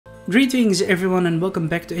Greetings everyone and welcome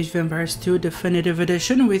back to Age of Empires 2 Definitive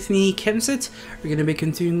Edition with me, Kemsit. We're going to be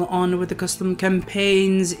continuing on with the custom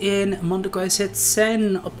campaigns in Mandukhai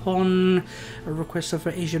Setsen upon a request of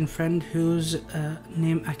an Asian friend whose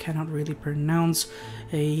name I cannot really pronounce.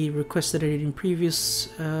 He requested it in previous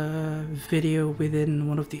video within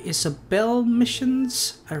one of the Isabel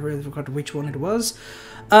missions. I really forgot which one it was.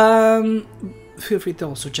 Feel free to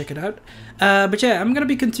also check it out. But yeah, I'm gonna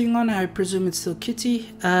be continuing on. I presume it's still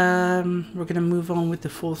Kitty. We're gonna move on with the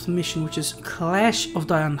fourth mission, which is Clash of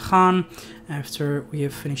Dayan Khan, after we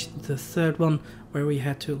have finished the third one, where we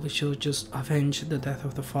had to literally just avenge the death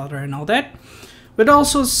of the father and all that. With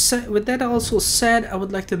that also said, I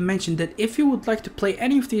would like to mention that if you would like to play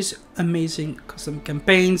any of these amazing custom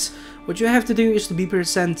campaigns, what you have to do is to be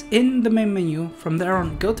present in the main menu. From there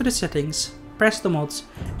on, go to the settings, press the mods,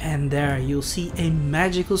 and there you'll see a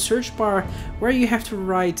magical search bar where you have to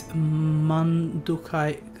write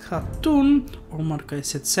Mandukhai Khatun or Mandukhai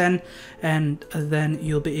Setsen, and then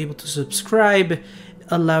you'll be able to subscribe,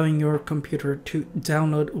 allowing your computer to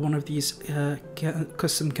download one of these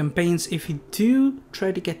custom campaigns. If you do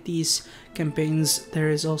try to get these campaigns, there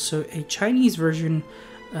is also a Chinese version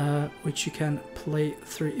which you can play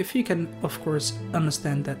through if you can, of course,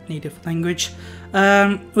 understand that native language.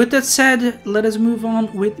 With that said, let us move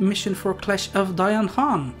on with mission for Clash of Dayan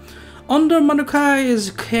Khan. Under Mandukhai's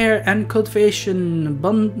care and cultivation,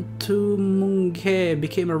 Mandukhai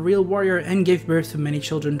became a real warrior and gave birth to many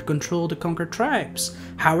children to control the conquered tribes.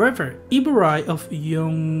 However, Iburai of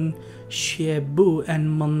Yongshebu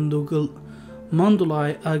and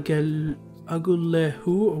Mandulai Agulehu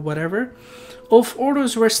or whatever of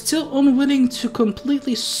orders were still unwilling to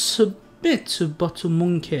completely submit to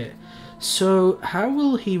Batumunke. So how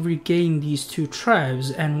will he regain these two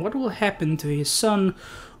tribes, and what will happen to his son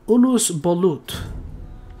Ulus Bolut?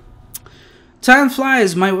 Time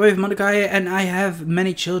flies. My wife Mandukhai and I have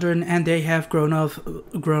many children, and they have grown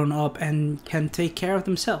up and can take care of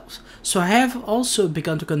themselves. So I have also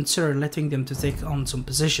begun to consider letting them to take on some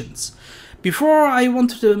positions. Before, I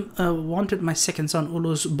wanted my second son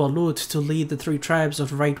Ulus Bolut to lead the three tribes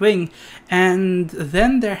of right wing, and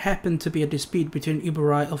then there happened to be a dispute between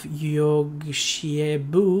Iburai of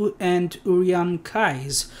Yogshebu and Urian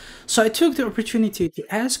Kai's. So I took the opportunity to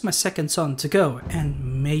ask my second son to go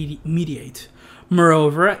and mediate.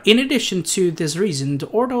 Moreover, in addition to this reason, the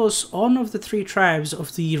orders on of the three tribes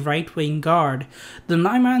of the right-wing guard, the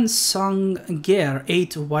Naiman Sangir,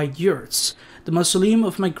 8 white yurts, the mausoleum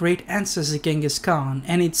of my great ancestor Genghis Khan,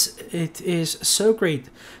 and it is so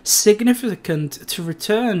significant to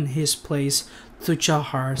return his place to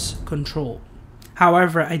Jahar's control.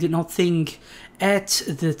 However, I did not think at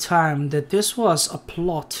the time that this was a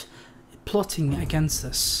plotting against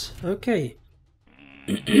us. Okay.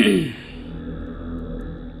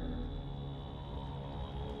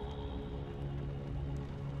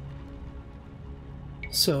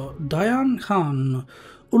 So, Dayan Khan.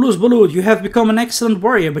 Ulus Bolut, you have become an excellent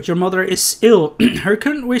warrior, but your mother is ill. Her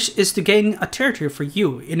current wish is to gain a territory for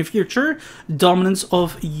you. In the future, dominance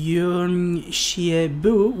of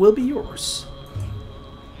Yongshebu will be yours.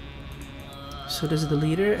 So this is the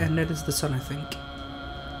leader, and that is the son, I think.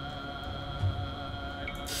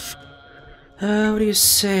 What do you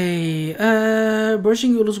say?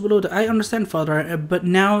 Burshing Ulus Bolut, I understand, father, but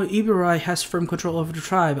now Iburai has firm control over the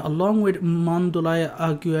tribe, along with Mandulai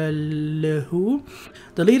Agulehu,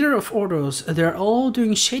 the leader of orders. They're all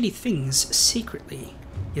doing shady things secretly.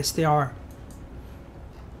 Yes, they are.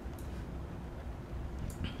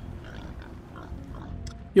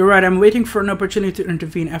 You're right, I'm waiting for an opportunity to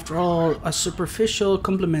intervene. After all, a superficial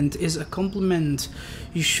compliment is a compliment.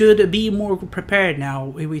 You should be more prepared now.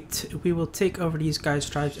 We will take over these guys'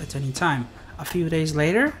 tribes at any time. A few days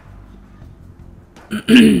later.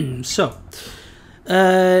 So,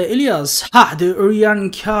 Ilyas, the Urian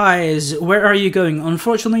Kais, where are you going?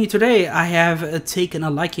 Unfortunately, today I have taken a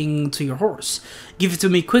liking to your horse. Give it to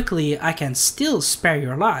me quickly, I can still spare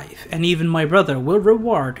your life, and even my brother will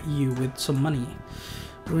reward you with some money.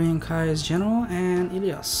 Urian Kai is general, and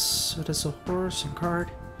Ilyas. So that's a horse and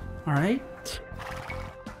card. Alright.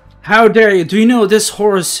 How dare you? Do you know this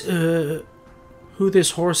horse, who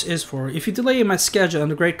this horse is for? If you delay my schedule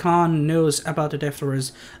and the Great Khan knows about it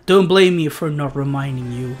afterwards, don't blame me for not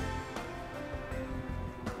reminding you.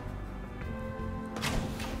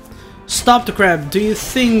 Stop the crap. Do you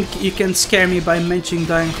think you can scare me by mentioning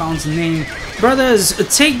Dayan Khan's name? Brothers,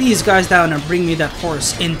 take these guys down and bring me that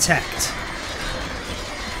horse intact.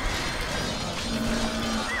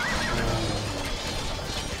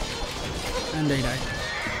 And they died.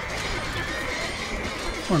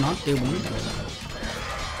 Or not, they won't.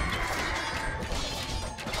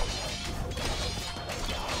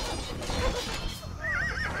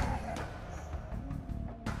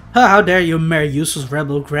 How dare you, mere useless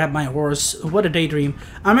rebel, grab my horse. What a daydream.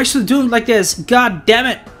 I'm actually doing it like this. God damn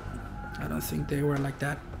it. I don't think they were like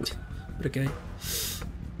that. But okay.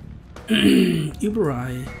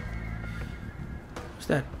 Uberai. What's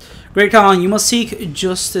that? Great Khan, you must seek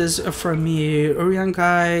justice from me.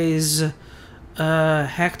 Uriankai's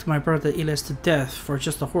hacked my brother Elias to death for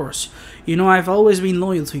just a horse. You know I've always been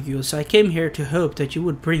loyal to you, so I came here to hope that you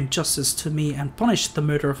would bring justice to me and punish the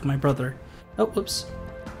murder of my brother. Oh, whoops.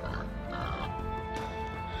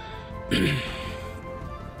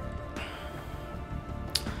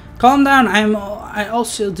 Calm down. I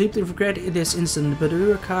also deeply regret this incident, but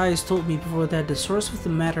Urukai has told me before that the source of the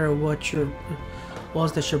matter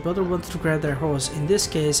was that your brother wanted to grab their horse. In this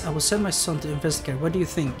case, I will send my son to investigate. What do you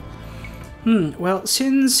think? Well,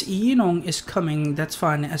 since Yinong is coming, that's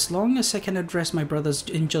fine. As long as I can address my brother's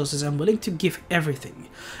injustice, I'm willing to give everything.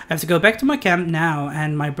 I have to go back to my camp now,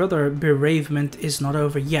 and my brother's bereavement is not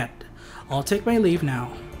over yet. I'll take my leave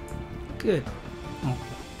now. Good. Oh.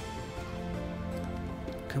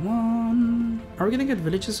 Come on. Are we gonna get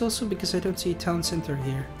villages also? Because I don't see a town center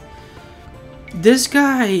here. This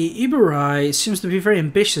guy, Iburai, seems to be very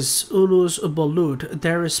ambitious. Ulus Bolud.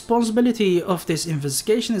 The responsibility of this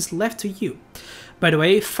investigation is left to you. By the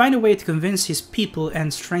way, find a way to convince his people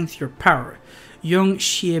and strengthen your power. Young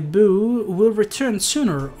Shiebu will return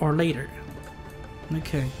sooner or later.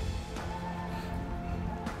 Okay.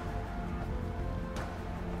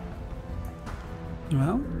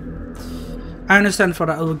 Well, I understand,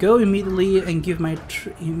 Father. I will go immediately and give my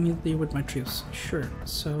immediately with my troops. Sure.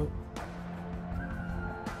 So,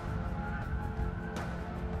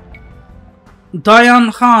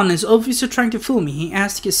 Dayan Khan is obviously trying to fool me. He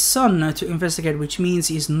asked his son to investigate, which means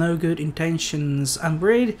he has no good intentions. I'm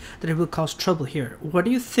worried that it will cause trouble here. What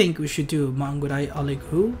do you think we should do, Mangurai Aleg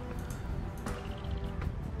who?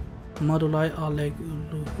 Madulai Aleg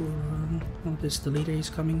Uluhu. Oh, this the leader is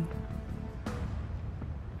coming.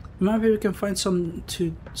 Maybe we can find someone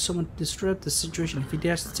to disrupt the situation. If he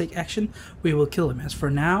dares to take action, we will kill him. As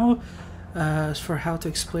for now, as for how to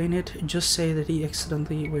explain it, just say that he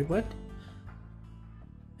accidentally... Wait, what?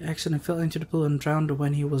 Accidentally fell into the pool and drowned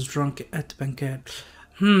when he was drunk at the banquet.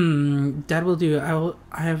 That will do.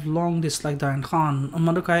 I have long disliked Dayan Khan.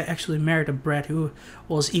 Mandukhai actually married a brat who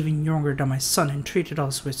was even younger than my son and treated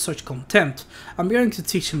us with such contempt. I'm going to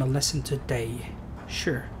teach him a lesson today.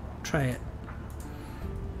 Sure, try it.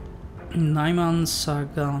 Naiman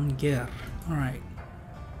Sagan Ger. Alright.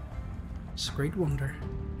 It's a great wonder.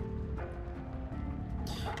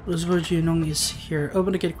 Roosevelt Yunong is here.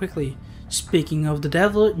 Open the gate quickly. Speaking of the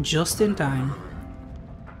devil, just in time.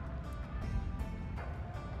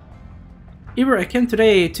 Iber, I came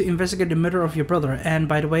today to investigate the murder of your brother, and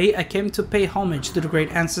by the way, I came to pay homage to the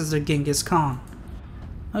great ancestor Genghis Khan.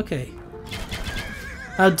 Okay.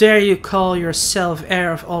 How dare you call yourself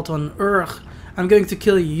heir of Alton Urg? I'm going to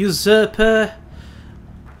kill you, usurper!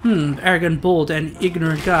 Arrogant, bold, and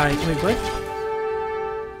ignorant guy. Wait, what?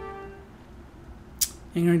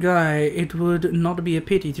 Ignorant guy, it would not be a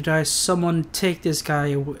pity to die. Someone take this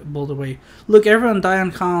guy bold away. Look, everyone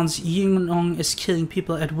Dayan Khan's Yinong is killing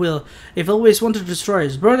people at will. They've always wanted to destroy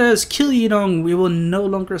us. Brothers, kill Yinong! We will no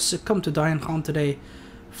longer succumb to Dayan Khan today.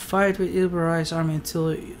 Fight with Ilbarai's army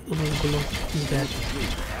until Uluguluk is dead.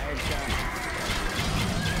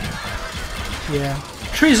 Yeah.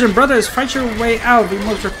 Treason, brothers, fight your way out. We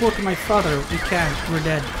must report to my father. We can't. We're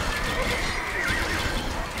dead.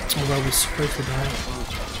 Oh well, we're supposed to die.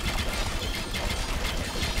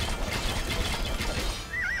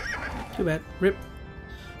 Too bad. Rip.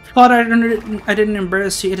 Father, I didn't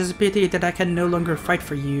embarrass you. It is a pity that I can no longer fight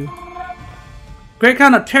for you. Great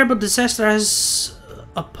Khan, a terrible disaster has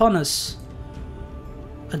upon us.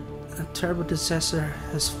 A terrible disaster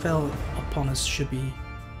has fell upon us should be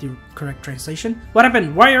the correct translation. What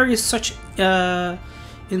happened? Why are you such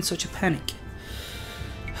in such a panic?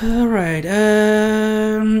 Alright,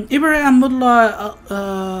 Ibrahim and Mullah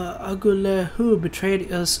Agulehu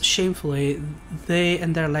betrayed us shamefully. They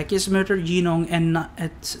and their lackeys murdered Yinong and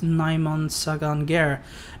at Naiman Sagan Ger.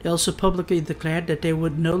 They also publicly declared that they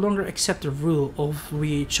would no longer accept the rule of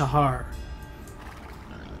Wi Chahar.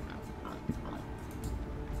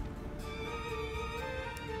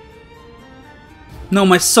 No,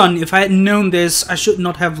 my son, if I had known this, I should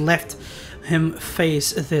not have left him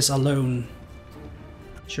face this alone.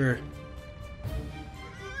 Sure.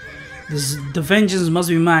 The vengeance must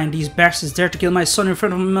be mine. These bastards dare to kill my son in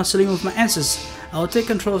front of a mausoleum of my ancestors. I will take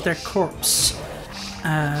control of their corpse.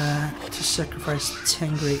 To sacrifice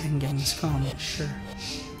Tengri and Genghis Khan. Sure.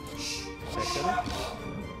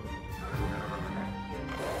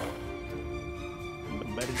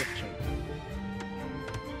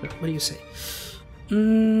 What do you say?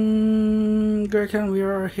 Gurkhan, we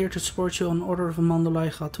are here to support you on order of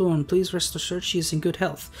Mandalay Khatun. Please rest assured she is in good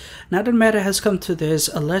health. Now that matter has come to this,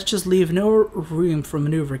 let's just leave no room for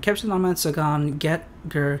maneuver. Captain Ahmad Sagan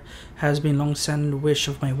Getger has been long-standing the wish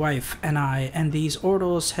of my wife and I, and these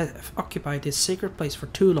orders have occupied this sacred place for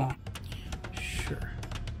too long. Sure.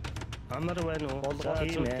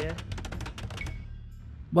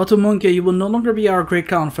 Batu Monkey, you will no longer be our great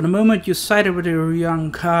Khan. For the moment you sided with the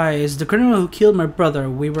young Kai is the criminal who killed my brother.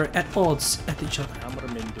 We were at odds at each other.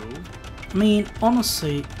 I mean,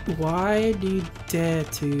 honestly, why do you dare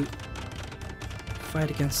to fight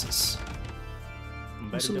against us?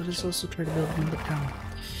 Also, let us also try to build another town.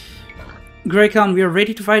 Great Khan, we are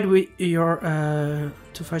ready to fight with your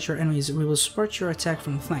enemies. We will support your attack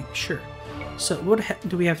from the flank. Sure. So what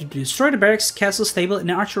do we have to do? Destroy the barracks, castle, stable,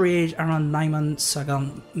 and archery age around Naiman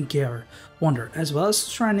Sagan Ger Wonder, as well as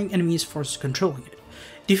surrounding enemies forces controlling it.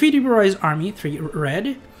 Defeat Iburai's army, 3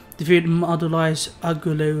 red. Defeat Madulai's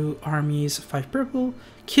Aguleu armies, 5 purple.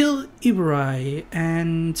 Kill Iburai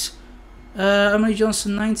and Emily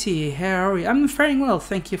Johnson 90. How are we? I'm faring well,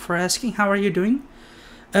 thank you for asking. How are you doing?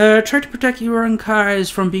 Try to protect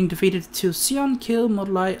Urankais from being defeated to Sion. Kill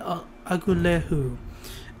Madulai Agulehu.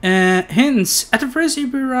 Hints. At the first,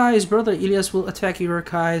 Iburai's brother Ilyas will attack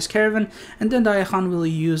Urakai's caravan, and then Dayan will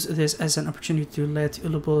use this as an opportunity to let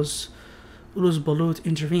Ulus Balut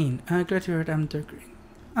intervene. Glad to hear that.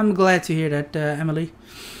 I'm glad to hear that, Emily.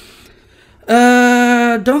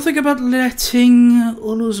 Don't think about letting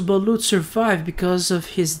Ulus Balut survive, because of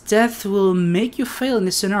his death will make you fail in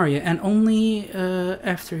this scenario, and only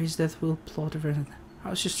after his death will plot everything.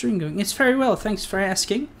 How's your stream going? It's very well, thanks for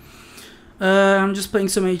asking. I'm just playing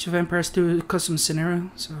some Age of Empires 2 custom scenario,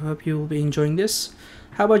 so I hope you will be enjoying this.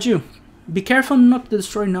 How about you? Be careful not to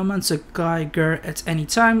destroy No Man's Geiger at any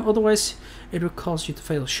time, otherwise it will cause you to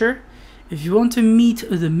fail. Sure. If you want to meet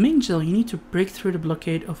the Mingjel, you need to break through the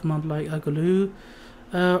blockade of Mandalay Agulu,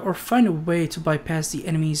 or find a way to bypass the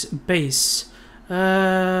enemy's base.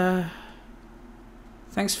 Thanks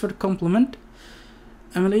for the compliment,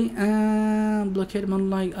 Emily. Blockade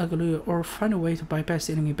Mandalay Agulu, or find a way to bypass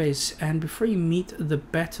the enemy base. And before you meet, the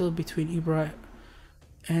battle between Ibra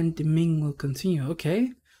and the Ming will continue.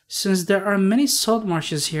 Okay. Since there are many salt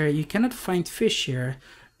marshes here, you cannot find fish here,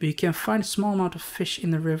 but you can find a small amount of fish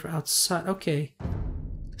in the river outside. Okay.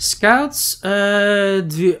 Scouts,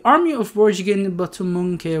 the army of Borjigin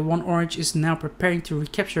Batumunke 1 orange is now preparing to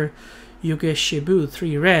recapture Yogeshibu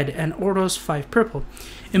 3 red and Ordos 5 purple.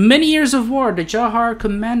 In many years of war, the Jahar,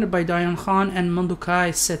 commanded by Dayan Khan and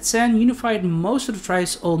Mandukhai Setsen, unified most of the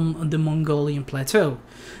tribes on the Mongolian plateau.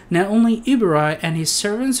 Now only Iburai and his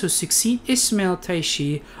servants who succeed Ismail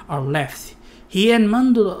Taishi are left. He and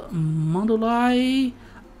Mandalay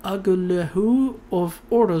Agulehu of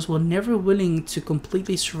Ordos were never willing to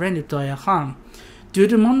completely surrender to Dayan Khan. Due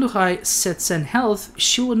to Mandukhai Setsen health,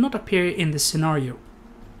 she will not appear in this scenario.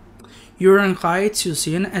 Urankai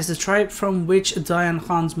Tsusian, as the tribe from which Dayan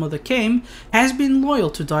Khan's mother came, has been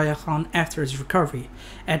loyal to Dayan Khan after his recovery.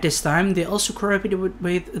 At this time, they also cooperated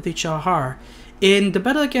with the Chahar in the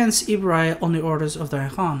battle against Ibrai on the orders of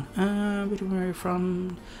Dayan Khan. Where are you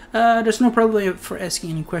from? There's no problem for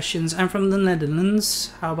asking any questions. I'm from the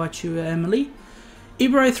Netherlands. How about you, Emily?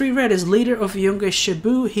 Ibrai 3 Red is leader of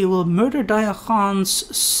Yogeshibu. He will murder Dayan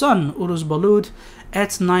Khan's son, Uruz Balud,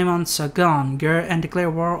 at Naiman Sagan Ger and declare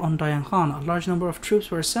war on Dayan Khan. A large number of troops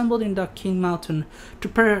were assembled in the King Mountain to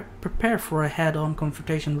prepare for a head-on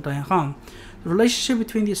confrontation with Dayan Khan. The relationship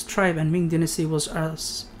between this tribe and Ming dynasty was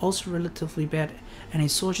also relatively bad, and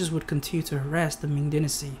his soldiers would continue to harass the Ming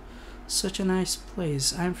dynasty. Such a nice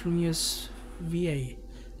place. I'm from USVA.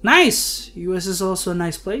 Nice! US is also a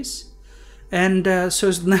nice place. And so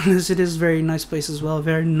is the Netherlands. It is a very nice place as well.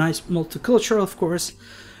 Very nice, multicultural, of course.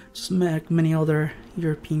 Just like many other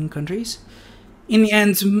European countries. In the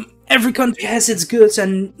end, every country has its good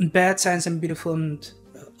and bad sides and beautiful and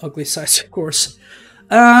ugly sides, of course.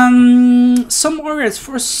 Some warriors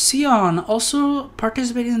for Sion also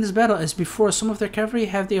participate in this battle as before. Some of their cavalry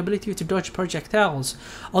have the ability to dodge projectiles.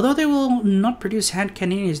 Although they will not produce hand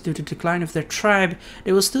cannons due to the decline of their tribe,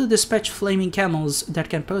 they will still dispatch flaming camels that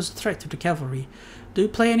can pose a threat to the cavalry. Do you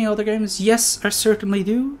play any other games? Yes, I certainly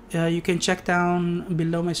do. You can check down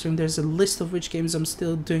below my stream. There's a list of which games I'm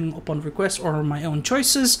still doing upon request or my own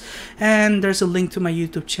choices. And there's a link to my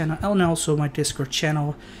YouTube channel and also my Discord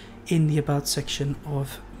channel in the About section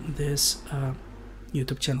of this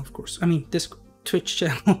YouTube channel, of course. I mean, this Twitch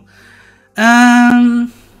channel.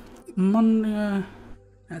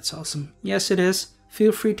 That's awesome. Yes, it is.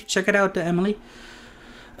 Feel free to check it out, Emily.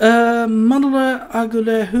 Mandala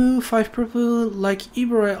Agulehu, 5 purple, like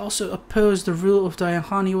Ibra, also opposed the rule of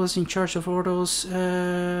Dayan. He was in charge of Ordos.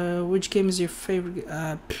 Which game is your favorite?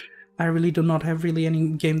 I really do not have really any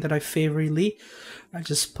game that I favorably. I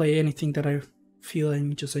just play anything that I feel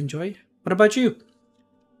and just enjoy. What about you?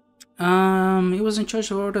 He was in charge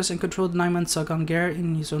of Ordos and controlled 9 months Sagangar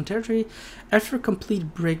in his own territory. After a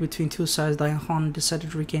complete break between two sides, Dayan decided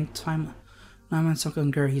to regain time. 9 months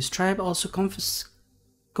Sagangar. His tribe also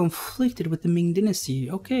conflicted with the Ming dynasty.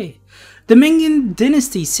 Okay. The Ming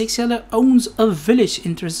dynasty, Sixyala, owns a village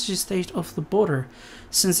in the state of the border.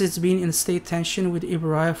 Since it's been in state tension with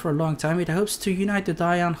Ibrahim for a long time, it hopes to unite the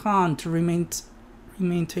Dayan Han to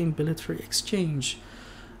maintain military exchange.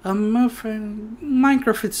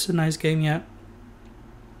 Minecraft is a nice game, yeah.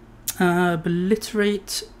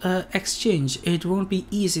 Beliterate exchange. It won't be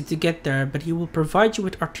easy to get there, but he will provide you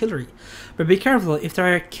with artillery. But be careful, if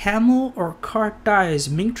there are camel or cart dies,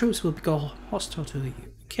 Ming troops will become hostile to you.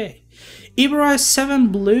 Okay. Ibrahim 7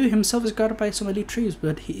 Blue himself is guarded by some elite troops,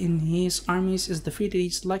 but in his armies is defeated,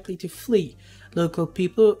 he's likely to flee. Local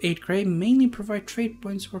people, 8 Gray, mainly provide trade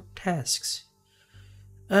points or tasks.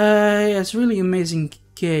 Yeah, it's a really amazing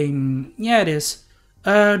game. Yeah, it is.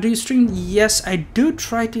 Do you stream? Yes, I do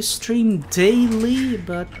try to stream daily,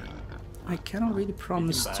 but I cannot really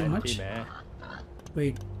promise too much.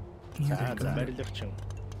 Wait. Yeah,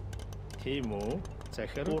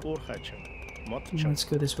 let's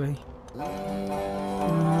go this way.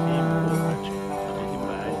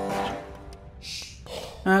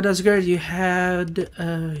 That's great. You had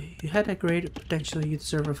a great potential. You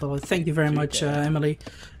deserve a follow. Thank you very much, Emily,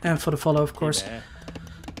 and for the follow, of course.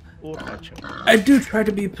 I do try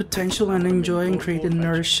to be potential and enjoy and create and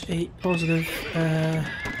nourish a positive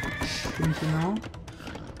community now.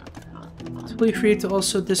 So feel free to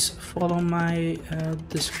also follow my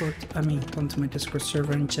Discord. I mean, come to my Discord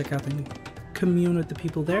server and check out and commune with the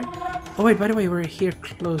people there. Oh wait, by the way, we're here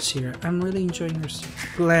close here. I'm really enjoying this.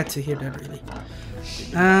 Glad to hear that, really.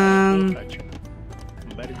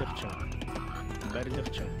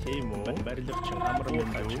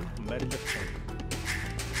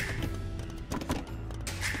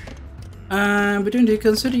 But do you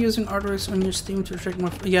consider using artworks on your Steam to attract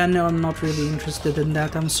more? Yeah, no, I'm not really interested in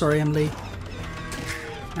that. I'm sorry, Emily.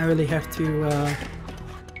 I really have to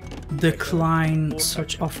decline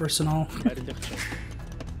such offers and all.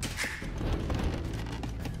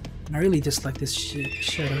 I really dislike this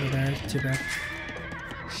shit over there. Too bad.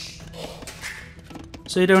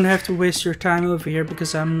 So you don't have to waste your time over here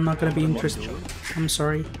because I'm not gonna be interested. I'm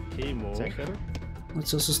sorry.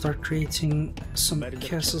 Let's also start creating some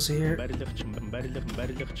castles here.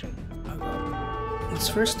 Let's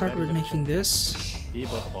first start with making this.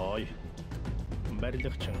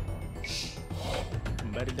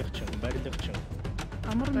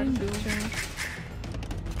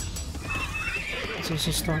 Let's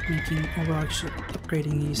also start making, or actually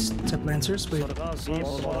upgrading these tap lancers. Wait.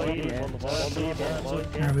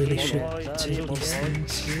 I really should take these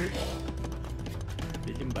things here.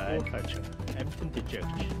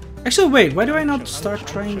 Actually, wait, why do I not start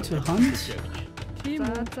trying to hunt?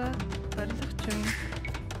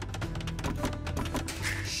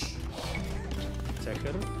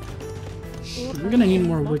 We're gonna need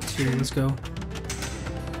more wood too, let's go.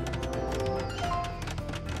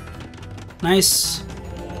 Nice!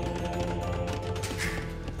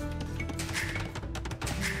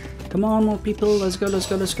 Come on, more people, let's go, let's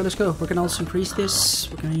go, let's go, let's go. We're gonna also increase this.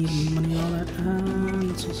 We're gonna need money and all that.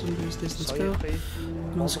 Let's also increase this, let's go.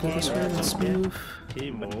 And also go this way, let's move.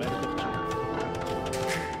 We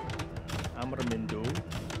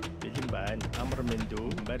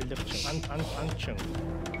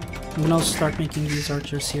can also start making these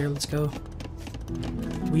archers here, let's go.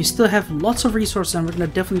 We still have lots of resources and we're gonna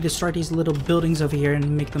definitely destroy these little buildings over here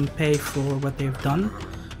and make them pay for what they've done.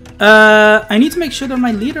 I need to make sure that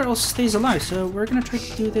my leader also stays alive, so we're gonna try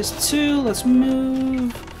to do this too. Let's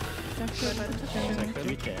move.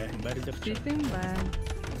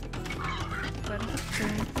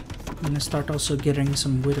 I'm gonna start also getting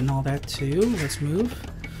some wood and all that too. Let's move.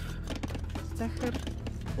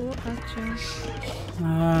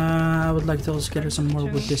 I would like to also get some more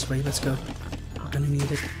wood this way. Let's go. We're gonna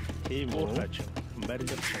need it.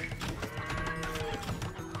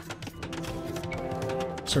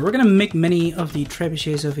 So we're gonna make many of the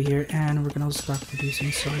trebuchets over here, and we're gonna also start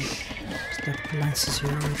producing some step lances here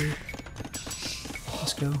already.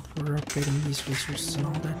 Let's go. We're upgrading these resources and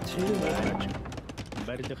all that too.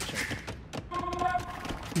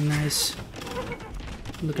 Nice.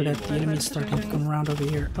 Look at that, the enemies starting to come around over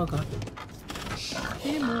here. Oh god.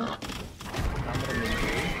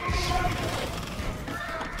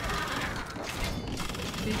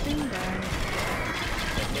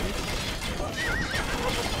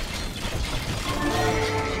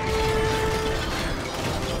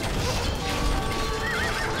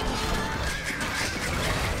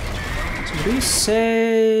 What do you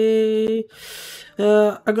say?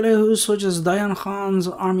 A guy who soldiers Dayan Khan's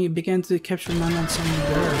army began to capture Mandukhai and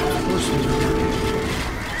there. Of course we do.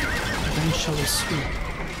 Then shall we sweep?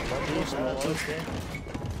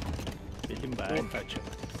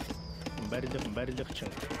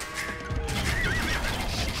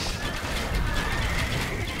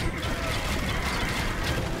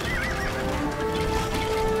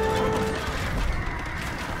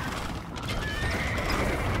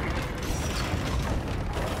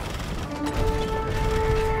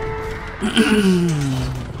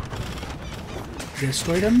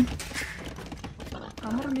 Destroy them.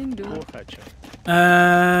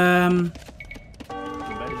 I'd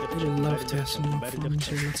love to have some more farms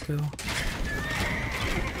here. Let's go.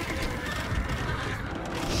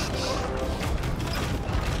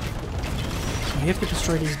 We have to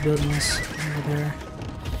destroy these buildings over there.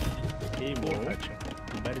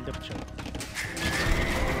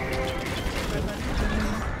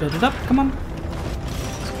 Build it up, come on.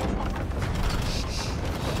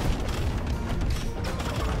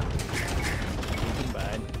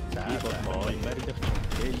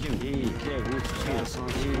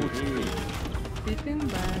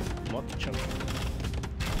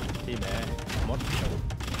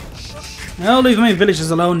 No, leave my villages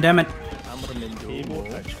alone, damn it.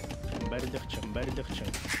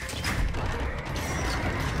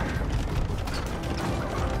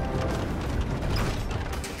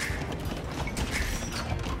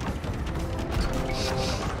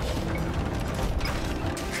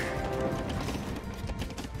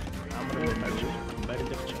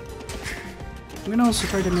 I'm gonna also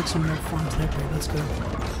try to make some more farms that way. Let's go.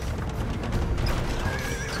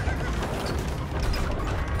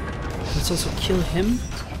 Let's also kill him.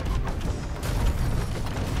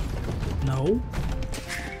 No.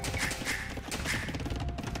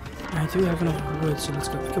 I do have enough wood, so let's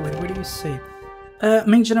go. Okay, wait, what do you say?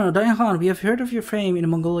 Main General Dayan Khan, we have heard of your fame in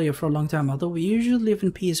Mongolia for a long time. Although we usually live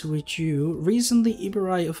in peace with you, recently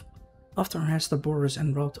Iberai often harassed the borders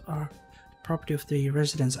and robbed our property of the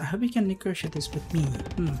residents. I hope you can negotiate this with me.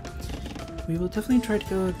 We will definitely try to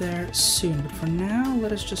go there soon, but for now,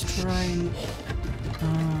 let us just try and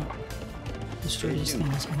destroy these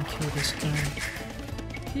things and kill this guy.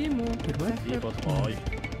 Wait, what?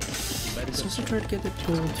 Let's also try to get the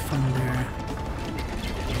gold from there.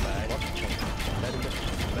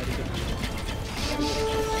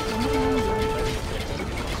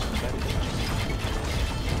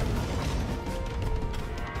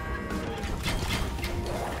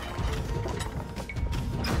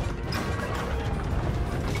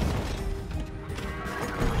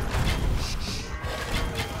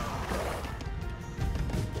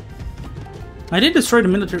 I did destroy the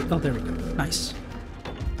military. Oh, there we go. Nice.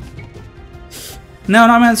 Now,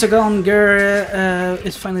 Naman Sagan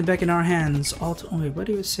is finally back in our hands. Oh, wait, what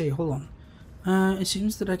do you say? Hold on. It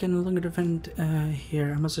seems that I can no longer defend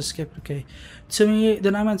here. I must escape. Okay. To me,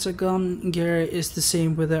 the Naman Sagan is the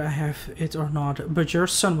same whether I have it or not. But your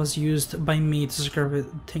son was used by me to scrub it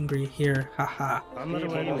Tingri here. Haha.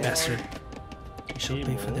 Bastard. You shall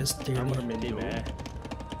pay for this dearly.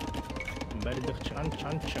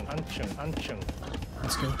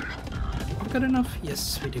 Let's go. Got enough?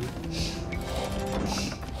 Yes, we do.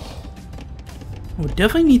 We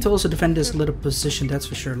definitely need to also defend this little position, that's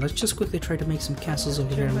for sure. Let's just quickly try to make some castles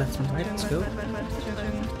over there left and right. Let's go.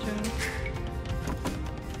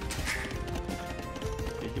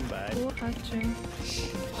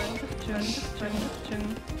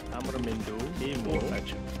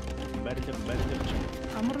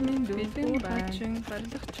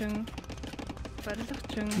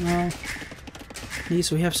 No. At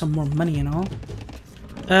least we have some more money and all.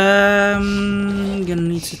 Gonna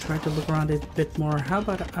need to try to look around it a bit more. How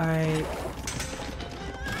about I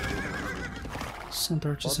send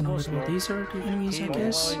archers in over there? These are the enemies, I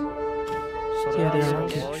guess. Yeah, they are.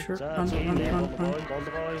 Okay, sure. Run.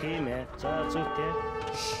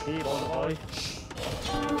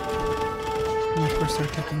 And of course, they're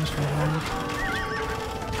attacking us from behind.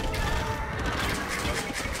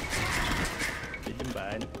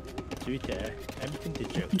 I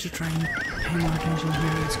need to try and pay more attention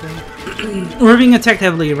here. Let's go. We're being attacked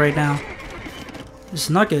heavily right now. This is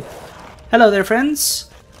not good. Hello there, friends.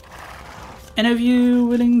 Any of you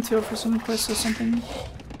willing to offer some quests or something?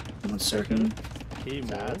 I'm not certain.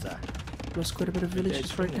 Lost quite a bit of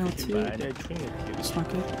villages right now too. It's not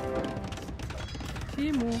good.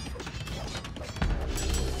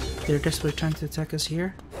 They're desperately trying to attack us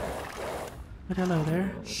here. But hello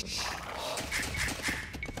there.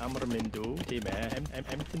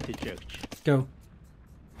 Go.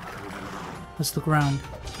 Let's look around.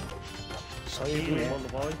 Yeah,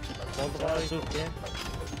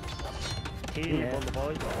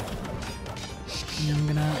 I'm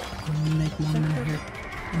gonna make one minute here.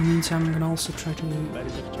 In the meantime, I'm gonna also try to make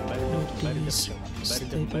these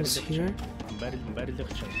staples here.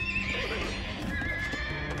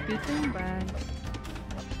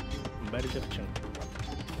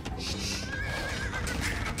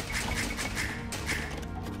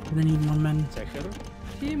 I need more men.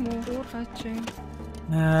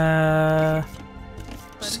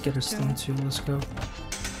 Just get a stone too, let's go.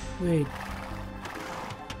 Wait.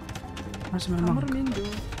 Where's my mom?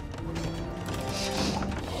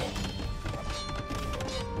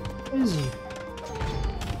 Where is he?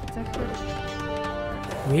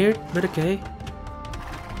 Weird, but okay.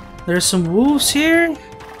 There's some wolves here.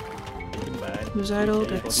 Who's idle?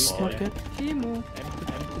 That's not good.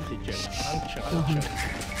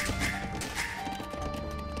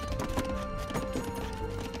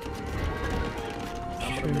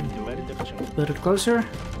 Build it closer.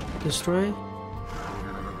 Destroy.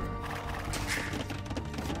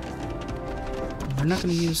 We're not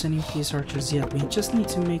going to use any of these archers yet. We just need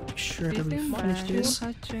to make sure that we finish this.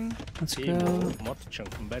 Let's go.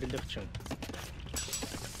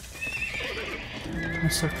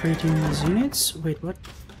 Let's start creating these units. Wait, what?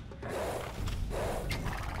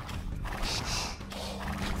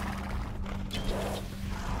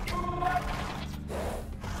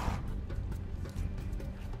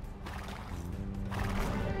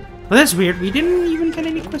 Well, that's weird. We didn't even get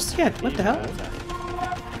any quests yet. What the hell?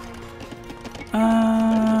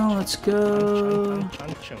 Let's go.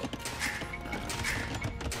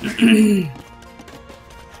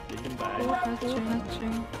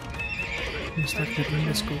 Let's start getting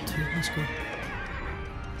this gold too. Let's go.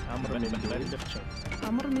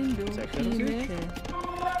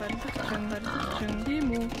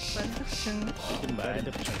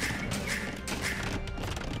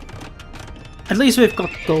 At least we've got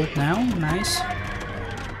gold now. Nice.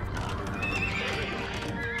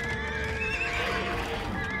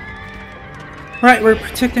 Right, we're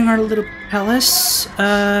protecting our little palace.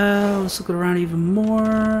 Let's look around even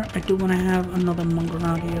more. I do want to have another monk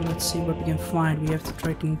around here. Let's see what we can find. We have to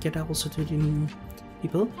try to get also to the new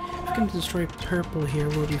people. If we can destroy purple here,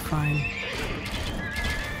 we'll be fine.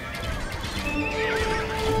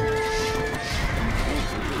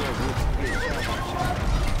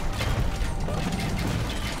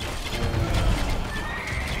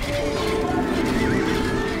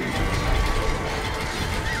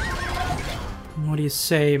 What do you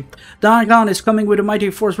say? Dayan is coming with a mighty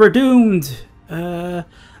force. We're doomed. I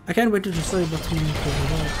can't wait to destroy what's coming to the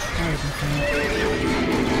world.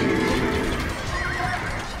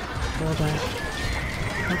 Fall back.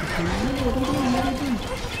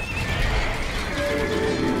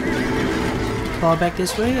 Fall back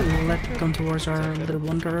this way and let it come towards our little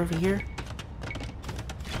wonder over here.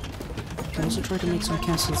 I'll also try to make some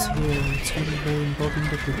castles here. It's going to be very important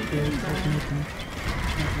that we make them.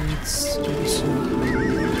 That leads to this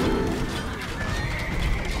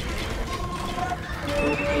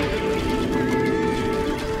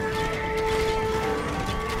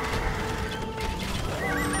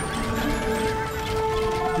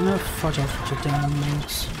no, fudge off with your damn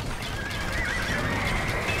monks.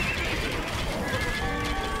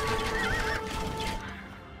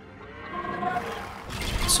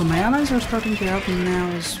 So my allies are starting to help me now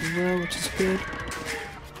as well, which is good.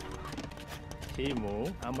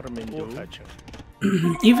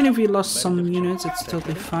 Even if we lost some units, it's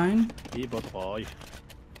totally fine.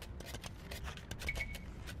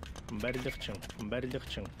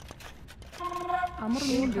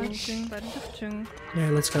 Yeah,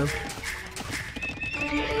 let's go.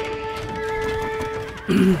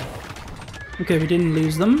 Okay, we didn't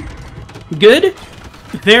lose them. Good.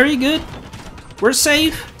 Very good. We're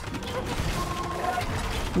safe.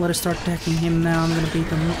 Let us start attacking him now. I'm gonna beat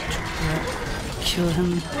them up. Kill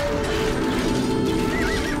him.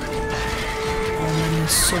 Oh man, he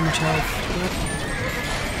has so much health.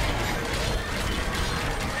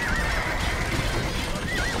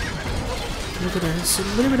 Look at that, it's a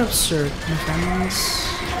little bit absurd, my friends.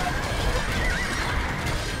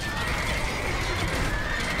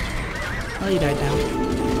 Oh, you died now.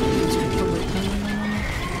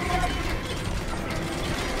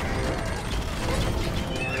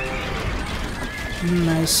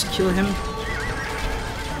 Nice, kill him.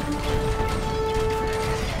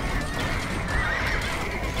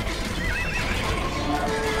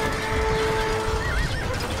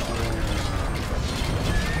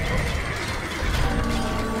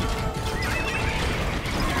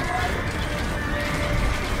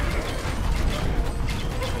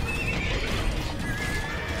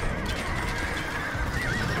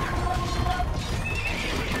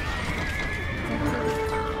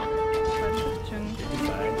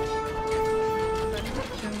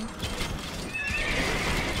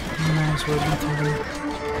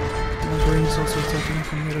 shooting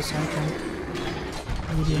from the other side then.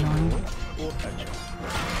 Really annoying.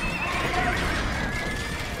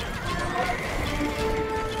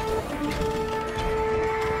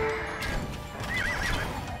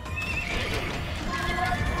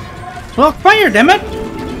 Well, fire, damn it!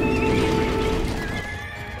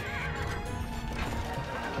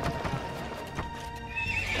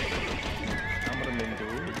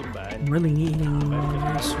 I'm really needing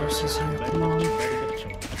more resources here. Come on.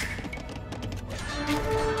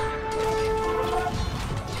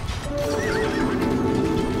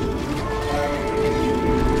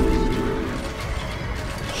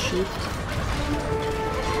 Shoot.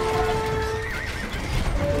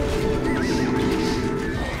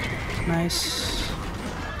 Nice.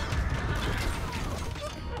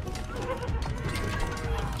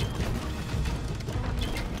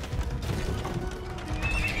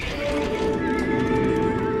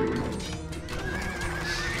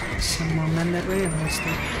 Some more men that way, and we'll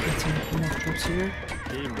start getting more troops here.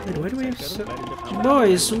 Wait, why do we have so...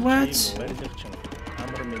 Boys, what?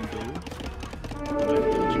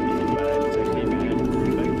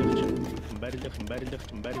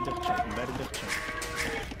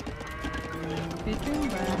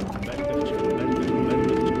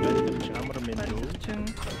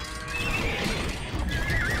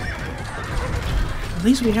 At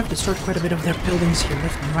least we have destroyed quite a bit of their buildings here,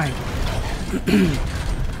 left and right.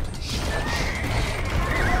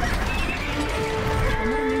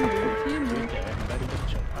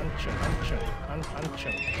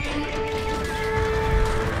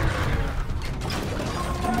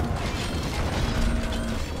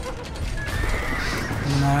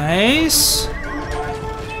 Nice.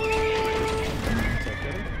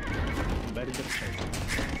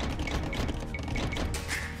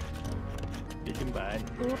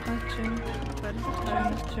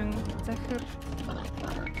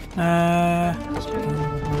 This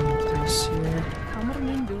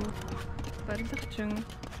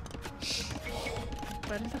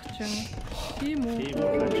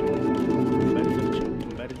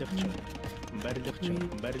here.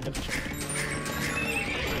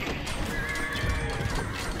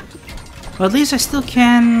 Well, at least I still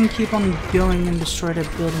can keep on going and destroy their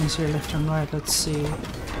buildings here left and right. Let's see.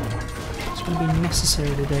 It's going to be necessary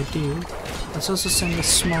that I do. Let's also send a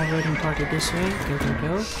small raiding party this way. Go, go,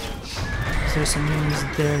 go. Because there's some enemies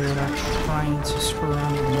there that are trying to screw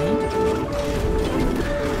around with me.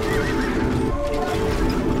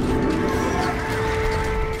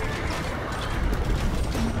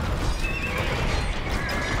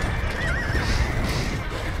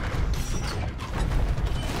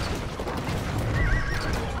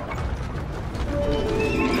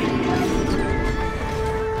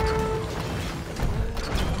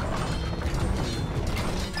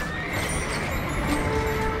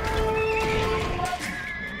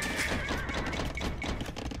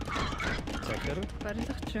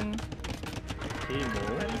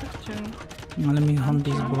 Now let me hunt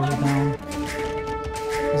these boys down.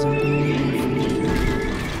 Because I'm gonna need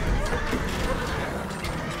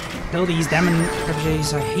kill these damn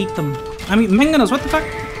RPGs, I hate them. I mean, Manganos, what the fuck?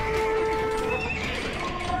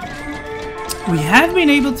 We have been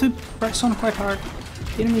able to press on quite hard.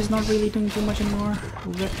 The enemy is not really doing too much anymore.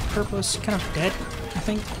 Red Purple is kind of dead, I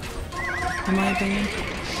think. In my opinion.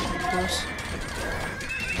 Of course.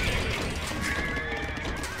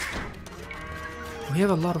 We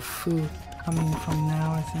have a lot of food coming from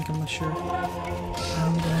now, I think, I'm not sure.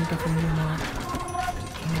 I'm gonna definitely not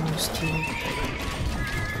those two.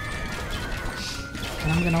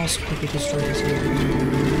 And I'm gonna also quickly destroy this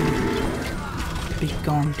big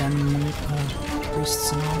gone damn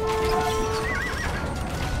priests and all.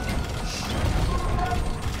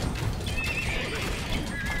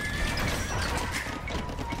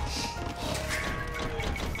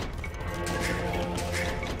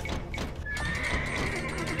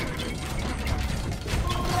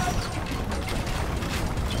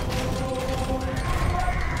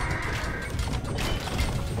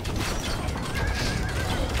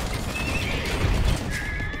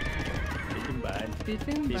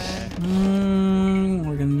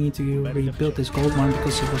 We're gonna need to rebuild this gold mine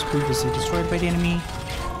because it was previously destroyed by the enemy.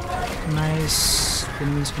 Nice. The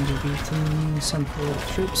enemy's gonna be beaten. Send forward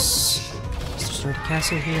troops. Let's destroy the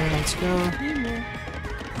castle here. Let's go.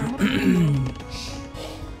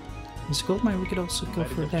 This gold mine, we could also go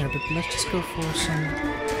for there, but let's just go for some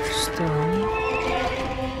stone.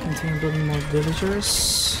 Continue building more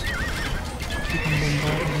villagers. Keep on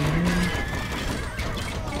bombarding the enemy.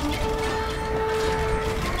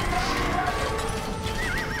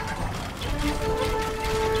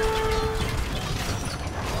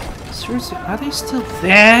 Seriously, are they still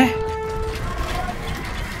there?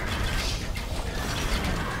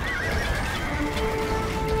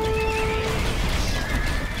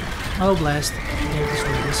 Oh blast. Yeah, this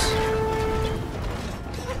way this.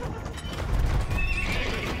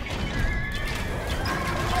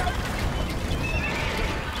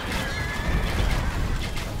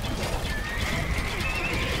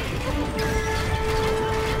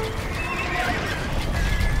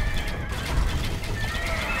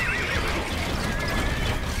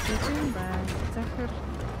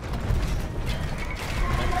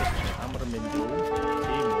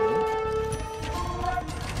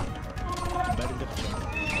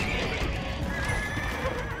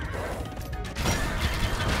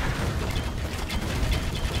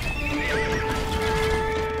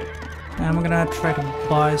 And we're gonna try to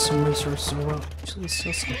buy some resources. Well, actually,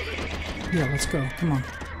 sell some. Yeah, let's go. Come on.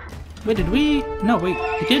 Wait, did we? No, wait,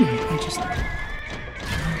 we didn't. I just have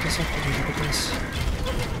to look at this.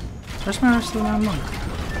 Where's my rest of my monk?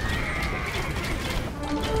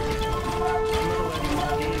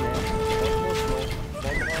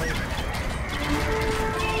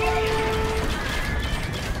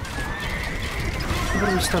 How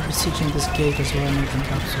about we start besieging this gate as well and open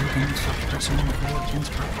it up so we can start pressing on the Republicans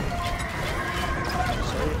properly.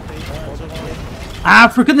 Ah,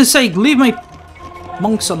 for goodness sake, leave my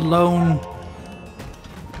monks alone.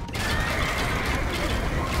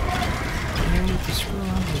 Just roll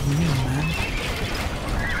out with me, man.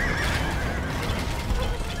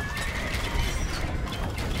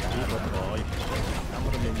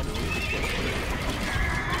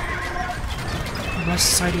 The west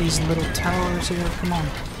side of these little towers here, come on.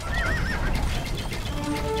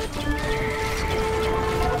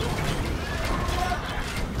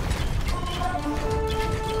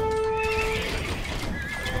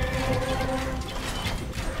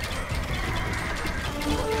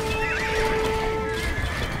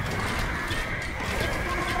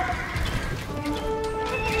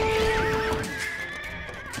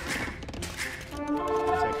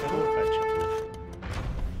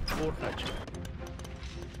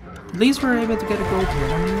 At least we're able to get a gold here.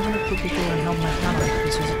 I'm gonna quickly go and help my ally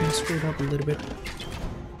because he's been screwed up a little bit.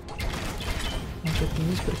 Not good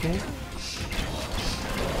news, but okay.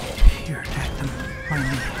 Here, attack them.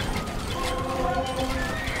 Finally.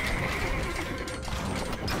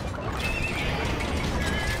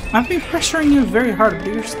 I've been pressuring you very hard, but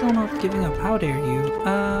you're still not giving up. How dare you?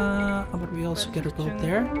 But we also get a gold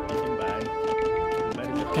there.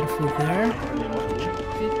 Get a food there.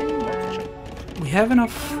 We have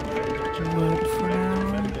enough wood for now.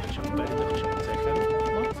 1,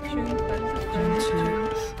 2,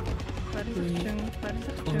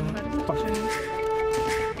 3, 4, 5.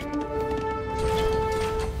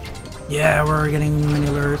 Yeah, we're getting many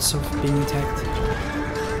alerts of being attacked.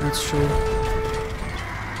 That's true.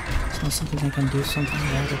 It's not something I can do something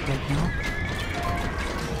about it right now.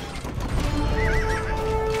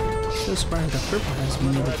 So surprised that purple has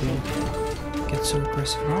been able to get so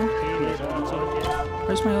aggressive now.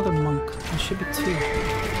 Where's my other monk? There should be 2.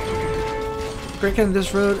 Breaking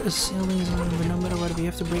this road is sailing zone, but no matter what, we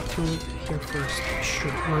have to break through here first.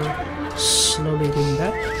 Sure, we're slowly doing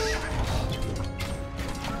that.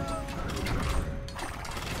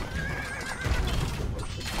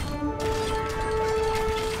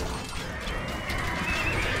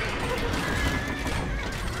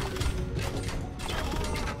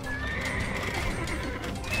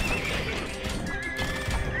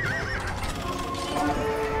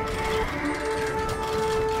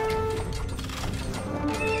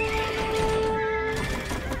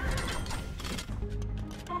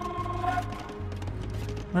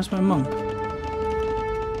 Where's my monk?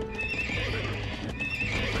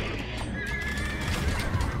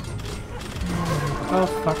 Oh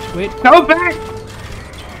fuck, wait. Go back!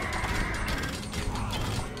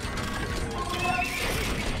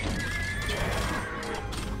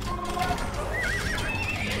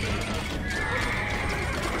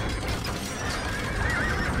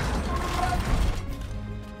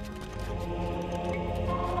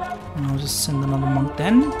 I'll just send another monk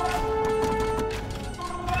then.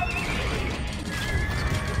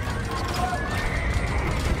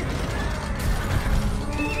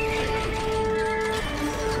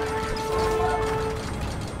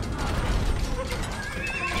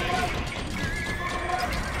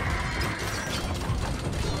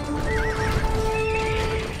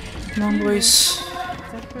 Come on, boys.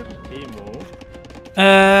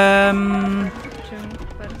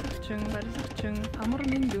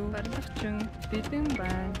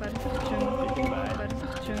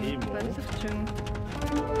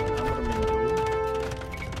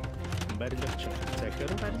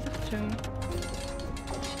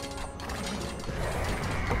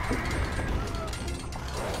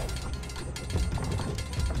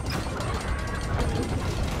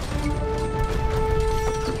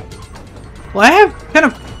 Well, I have kind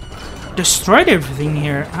of destroyed everything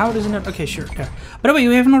here. How doesn't it? Okay, sure. Yeah. By the way,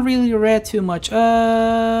 we have not really read too much. We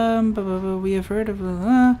have heard of.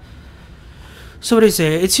 So what do you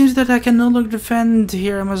say? It seems that I can no longer defend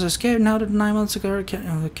here. I must escape now that 9 months ago.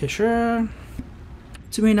 Okay, sure.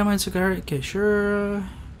 To me, 9 months ago. Okay, sure.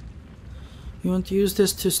 You want to use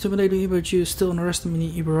this to stimulate me, but you still underestimate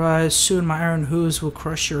me, Ibra. Soon my iron hooves will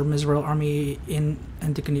crush your miserable army in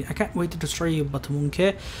Antigone. I can't wait to destroy you,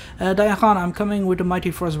 Batamunke. Dayan, I'm coming with the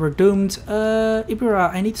mighty force. We're doomed.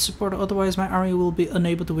 Ibra, I need support, otherwise my army will be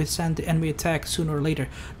unable to withstand the enemy attack sooner or later.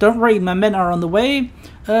 Don't worry, my men are on the way.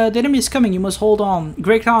 The enemy is coming, you must hold on.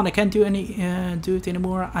 Great Khan, I can't do it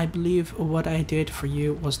anymore. I believe what I did for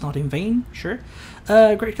you was not in vain. Sure.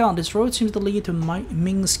 Great Khan, this road seems to lead to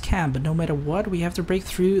Ming's camp, but no matter what, we have to break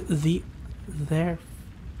through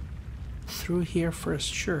through here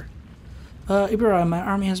first. Sure. Ibra, my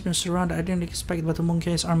army has been surrounded. I didn't expect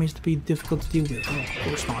Batamunke's armies to be difficult to deal with. Oh, of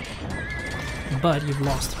course not. But you've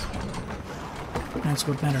lost. That's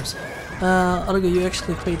what matters. Algo, you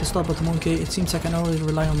actually played to stop Batamunke. It seems I can only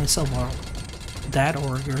rely on myself, or that,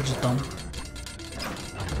 or you're just dumb.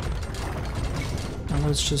 Now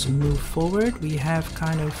let's just move forward. We have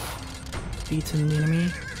kind of beaten the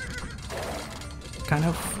enemy. Kind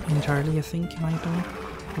of entirely, I think, in my opinion.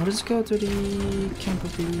 Let us go to the camp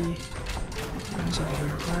of the guys over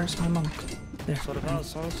here. Where's my monk? There.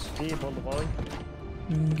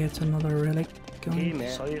 Get another relic going.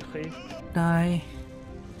 Die.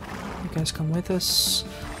 You guys come with us.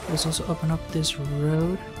 Let's also open up this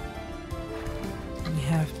road. We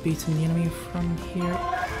have beaten the enemy from here.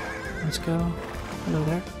 Let's go. Hello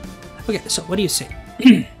there. Okay, so what do you say?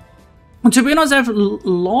 To be honest, I've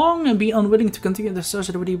long been unwilling to continue the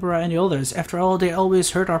association with Ibra and the others. After all, they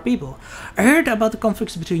always hurt our people. I heard about the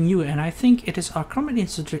conflicts between you, and I think it is our common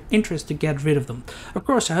interest to get rid of them. Of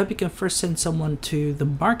course, I hope you can first send someone to the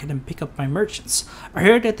market and pick up my merchants. I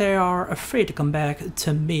heard that they are afraid to come back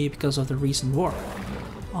to me because of the recent war.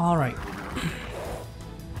 Alright.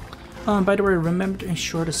 By the way, remember to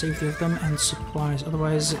ensure the safety of them and supplies.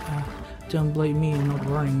 Otherwise, don't blame me in not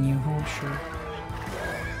warning you. Oh, sure.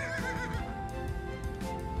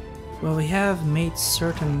 Well, we have made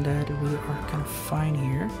certain that we are kind of fine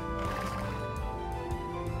here.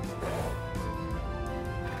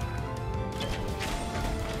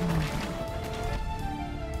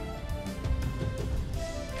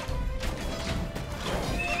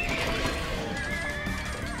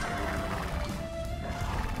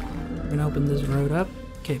 We're gonna open this road up.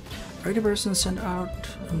 Okay, are the person sent out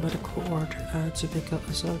by the court to pick up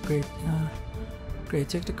us up? Great, great.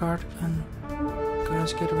 Take the cart and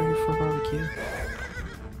guys, get ready for barbecue.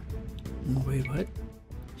 Wait, what?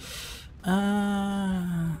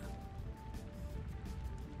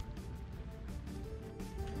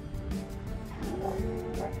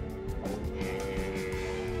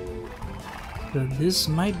 So this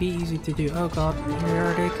might be easy to do. Oh god,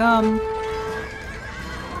 here they come.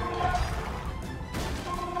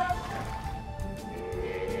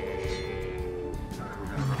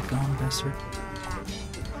 Oh my god, bastard.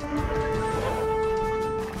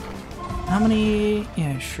 How many?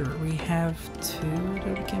 Yeah, sure. We have 2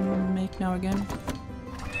 that we can make now again.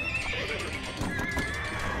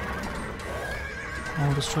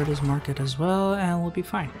 I'll destroy this market as well, and we'll be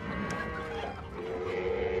fine.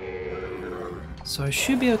 So I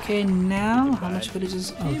should be okay now. How much good is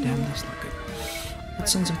this? Oh, damn, that's not good.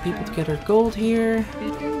 Let's send some people to gather gold here.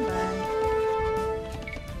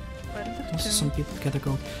 Also, some people to gather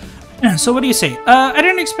gold. So what do you say? I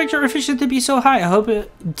didn't expect your efficiency to be so high. I hope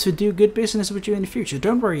to do good business with you in the future.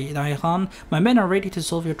 Don't worry, Dayan. My men are ready to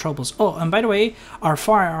solve your troubles. Oh, and by the way, our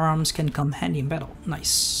firearms can come handy in battle.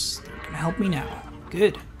 Nice. They're gonna help me now.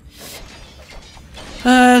 Good.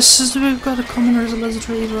 Since we've got a common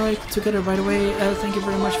repository right together, by the way, thank you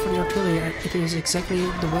very much for the artillery. It is exactly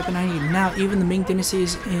the weapon I need. Now, even the Ming dynasty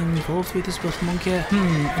is involved with this, but Monkey,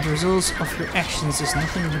 the results of your actions is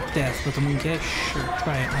nothing but death, but the Monkey, sure,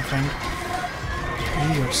 try it, my friend.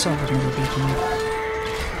 You yourself are going to beat me.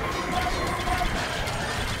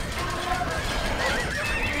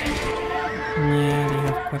 Yeah, they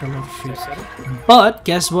have quite a lot of food. But,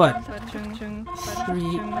 guess what?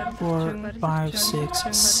 3, 4, 5, 6,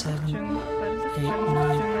 7, 8,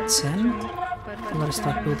 9, 10. Let us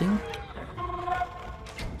start building.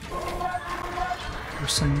 We're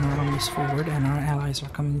sending our armies forward, and our allies are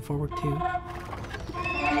coming forward too.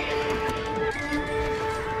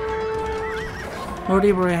 Lord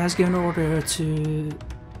Ibra has given order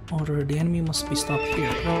the enemy must be stopped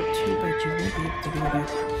here. Well, too bad you won't be able to do that.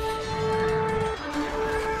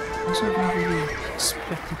 Also, I've not really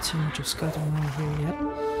expected too much of scouting around here yet.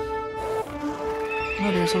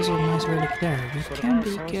 Oh, there's also a nice relic there. We can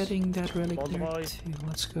be getting that relic there too.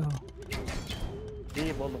 Let's go.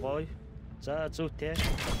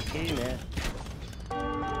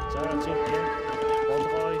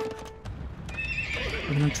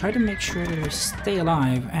 We're gonna try to make sure that we stay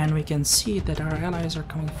alive, and we can see that our allies are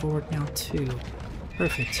coming forward now too.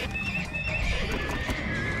 Perfect.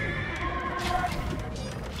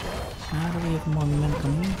 Now that we have more men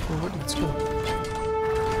coming forward, let's go.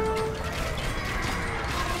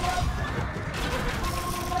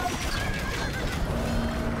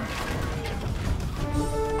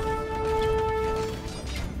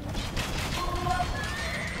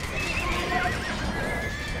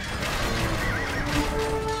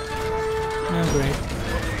 Oh, great.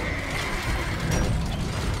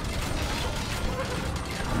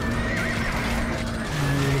 I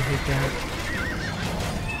really hate that.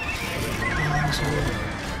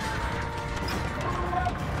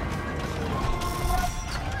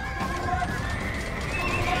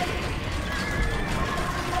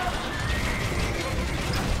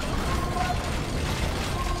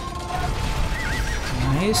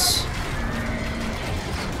 Nice.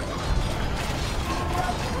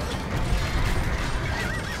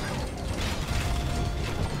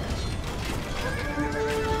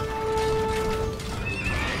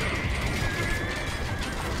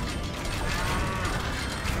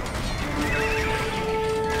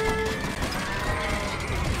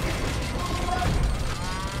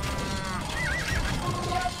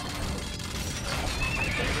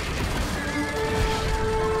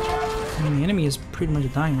 I mean, the enemy is pretty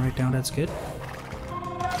much dying right now, that's good.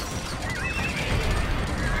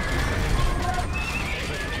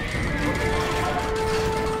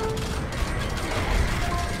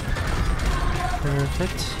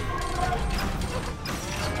 Perfect.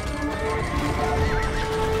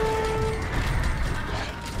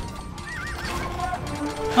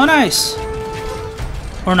 Oh, nice!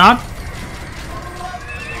 Or not?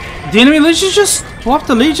 The enemy legions just swapped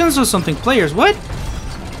the legions or something. Players, what?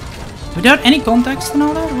 Without any context and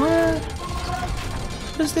all that? What?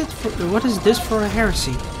 What is this for a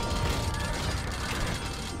heresy?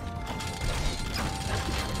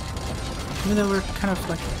 I mean, that we're kind of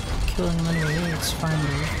like killing them anyway. It's fine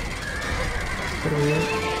though. Bit weird.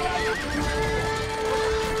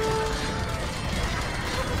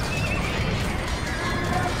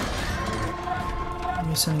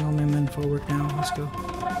 I'm sending all my men forward now. Let's go.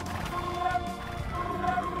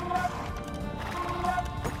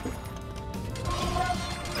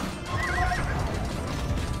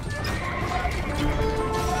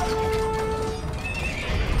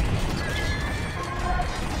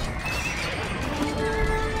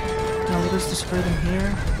 Let's destroy them here.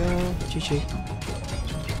 Go. GG.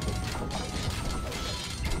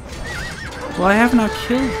 Well, I have now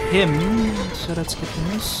killed him, so that's good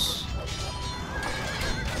news.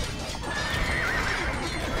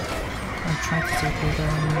 I'm trying to tackle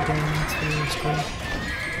Dayan as well.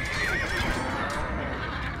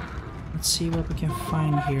 Let's see what we can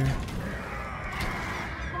find here.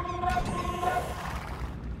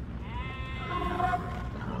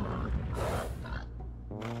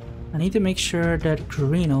 I need to make sure that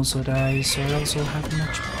green also dies, so I also have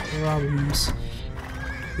much problems.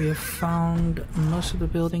 We have found most of the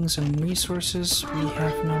buildings and resources. We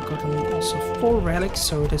have now gotten also 4 relics,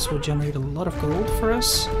 so this will generate a lot of gold for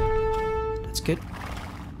us. That's good.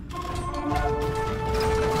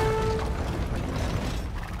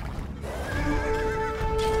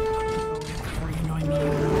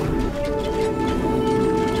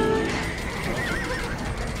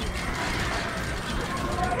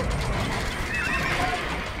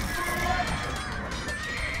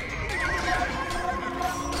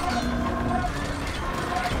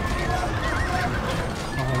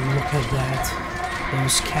 Look at that.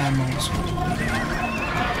 Those camels.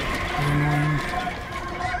 Very annoying.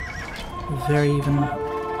 Very even.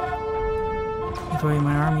 Either way,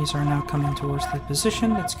 my armies are now coming towards that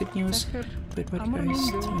position. That's good news. Wait,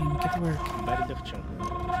 guys? Team, get to work.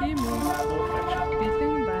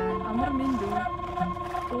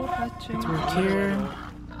 Get to work here.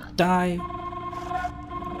 Die.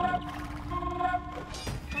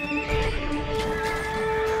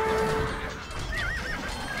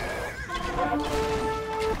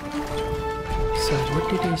 So, what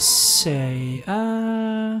did they say?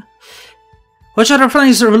 Watch out, our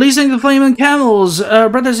friends are releasing the flaming camels!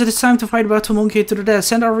 Brothers, it is time to fight about to monkey to the death.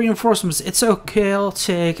 Send our reinforcements. It's okay, I'll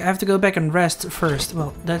take. I have to go back and rest first.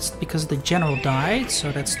 Well, that's because the general died,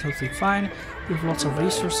 so that's totally fine. We have lots of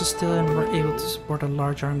resources still, and we're able to support a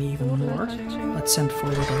large army even more. Let's send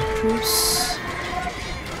forward our troops.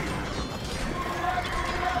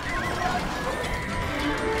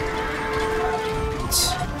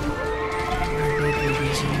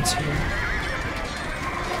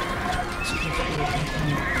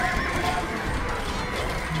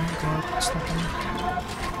 stop him.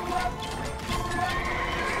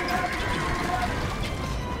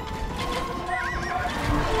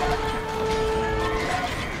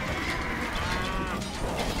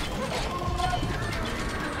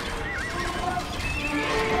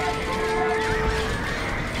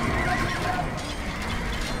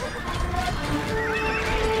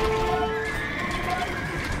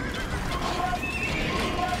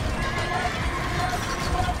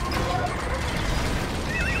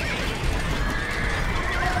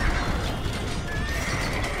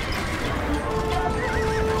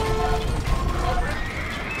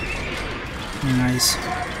 Nice.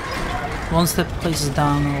 Once that place is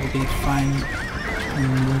down, I'll be fine. And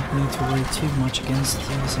won't need to worry too much against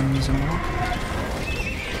these enemies anymore.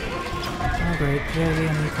 Alright, there the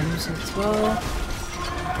enemy comes as well.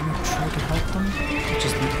 I'm gonna try to help them, which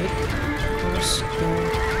is not good. Of course, go.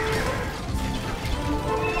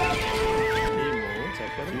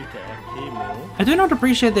 I do not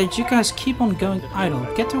appreciate that you guys keep on going idle.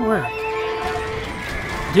 Get to work.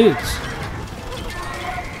 Dudes.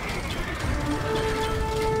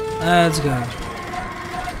 Let's go.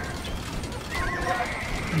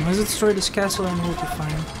 Let's destroy this castle and we'll be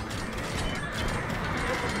fine.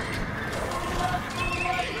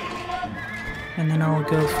 And then I'll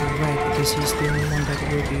go for Red because he's the only one that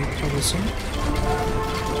will be troublesome.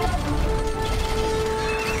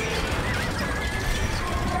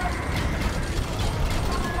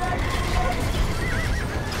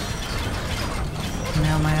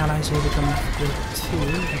 Now my allies will become good too.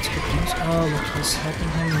 That's good news. Oh look, he's helping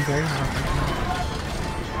him very hard right now.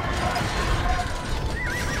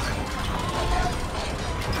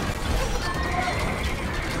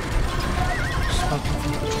 Stop him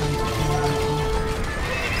from trying to kill everything.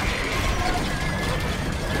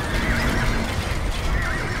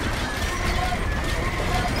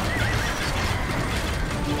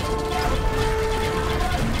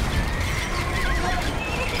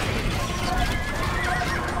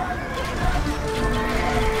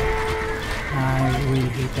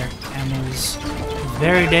 Their ammo is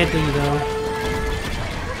very deadly though.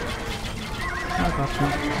 Oh god,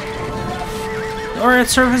 no. Alright,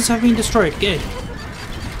 servants have been destroyed. Good.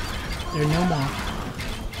 There are no more.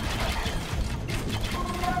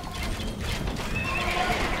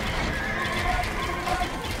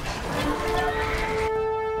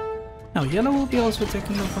 Now yellow will be also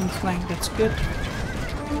taking them from the flank. That's good.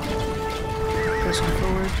 Pressing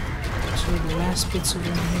forward. So the last bits of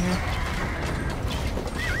them here.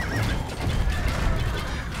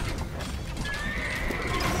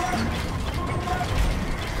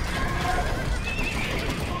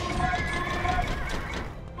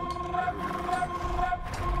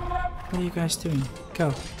 What are you guys doing?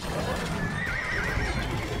 Go.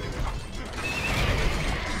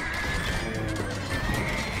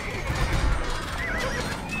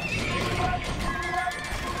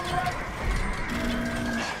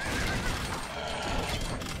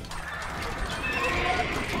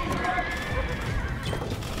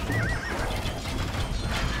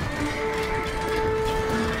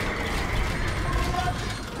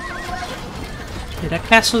 Okay, that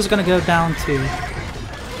castle is gonna go down too.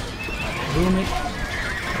 Boom it.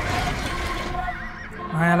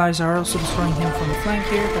 My allies are also destroying him from the flank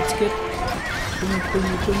here, that's good. Boom it, boom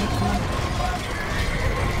it, boom it, come on.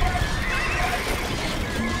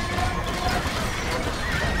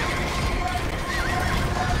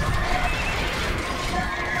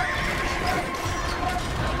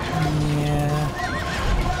 Yeah.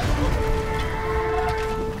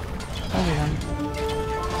 Okay then.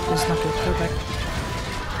 Let's not get back.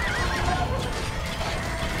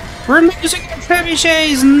 We're losing the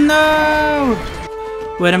trebuchets! No!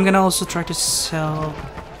 Wait, I'm gonna also try to sell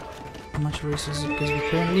how much resources because we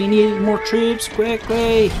currently need more troops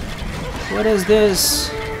quickly. What is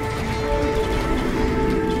this?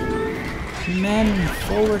 Men,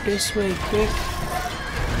 forward this way, quick.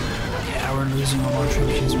 Yeah, we're losing all our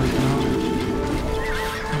trebuchets right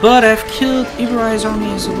now. But I've killed Ibrahim's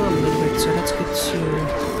army as well a little bit, so that's good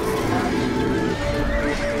too.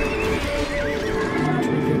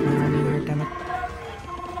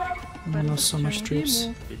 I lost so much troops.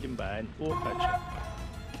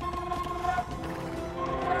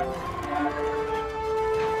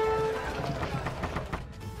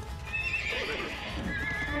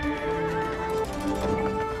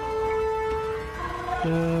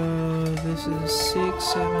 This is 6,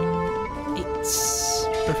 7, 8.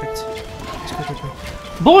 Perfect. Let's go.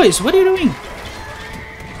 Boys, what are you doing?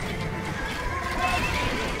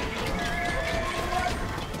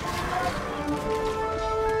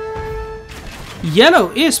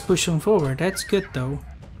 Yellow is pushing forward, that's good though.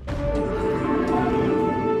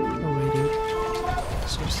 Alrighty.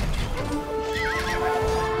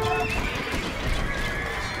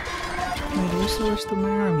 the rest of my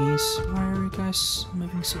armies? Why are you guys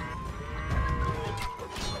moving so...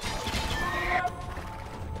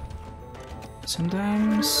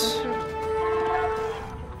 Sometimes...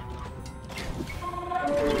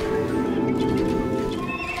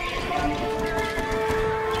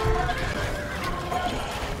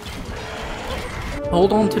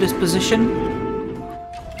 Hold on to this position.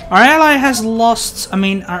 Our ally has lost...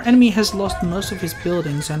 our enemy has lost most of his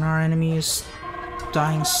buildings and our enemy is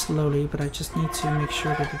dying slowly, but I just need to make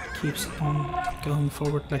sure that it keeps on going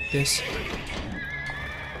forward like this.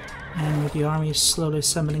 And with the army slowly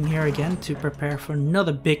assembling here again to prepare for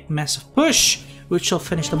another big massive push, which shall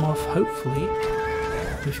finish them off hopefully.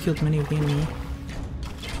 We've killed many of the enemy.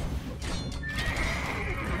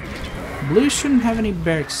 Blue shouldn't have any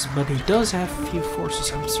barracks, but he does have a few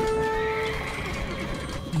forces, I'm certain.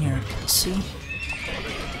 Here, let's see.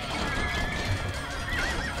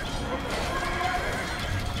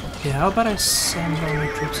 Okay, how about I send all my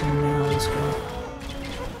troops in now? Let's go.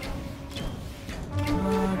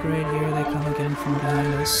 Oh, great, here they come again from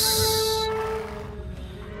behind us.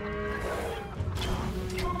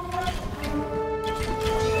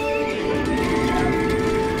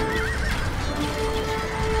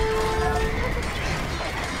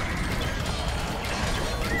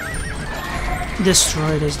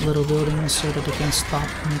 Destroy these little buildings so that they can stop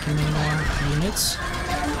making more units.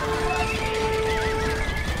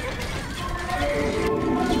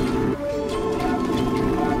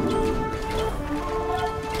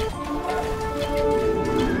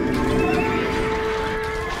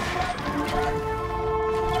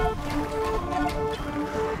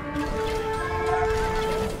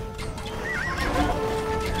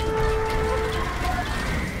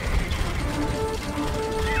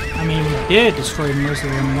 Did destroy most of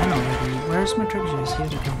their men already. Where's my trebuchets? Here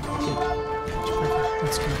they come. Good. Perfect.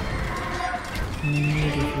 Let's go.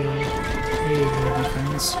 Immediately. Here you go, my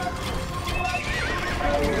friends.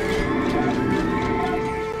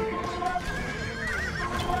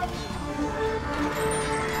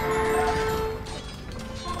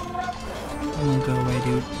 I won't go away,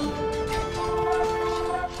 dude.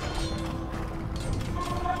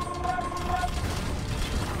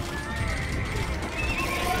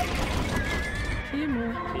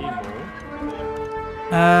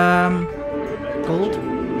 Gold.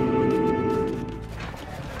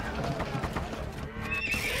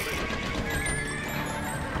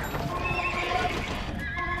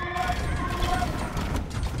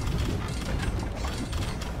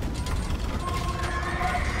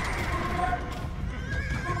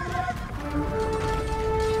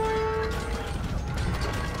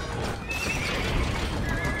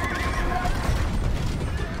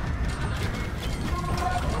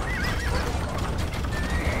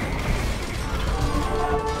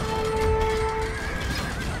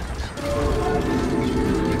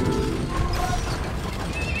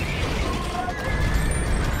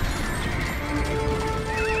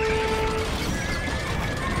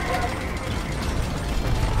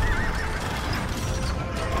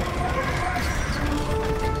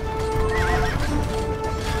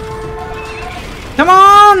 Come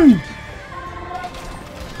on!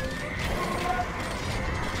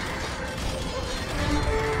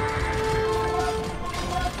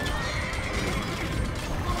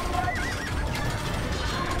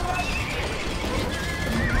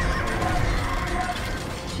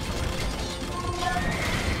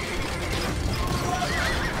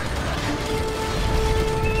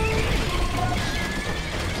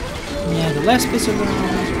 Yeah, the last bits of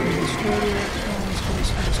the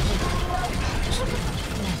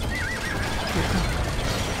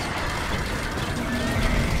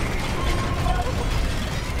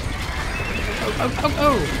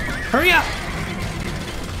Oh! Hurry up!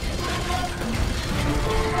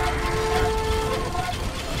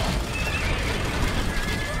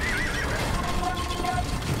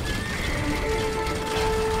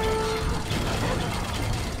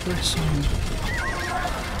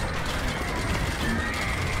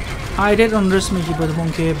 I did underestimate you, but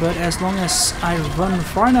monkey. But as long as I run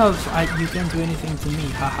far enough, you can't do anything to me.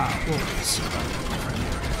 Haha.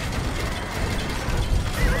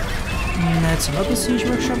 That's another siege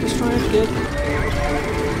workshop destroyed. Good. Now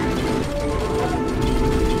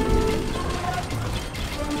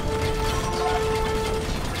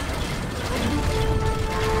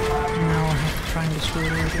I have to try and destroy all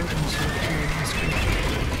the buildings. That's good.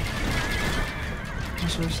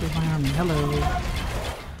 Resources my army. Hello.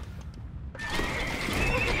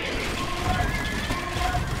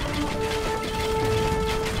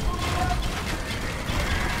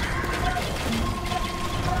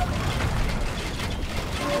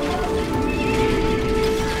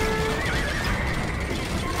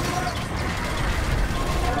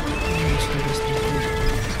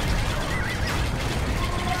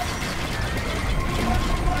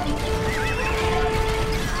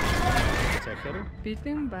 Dito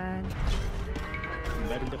yung van.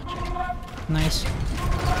 Nice.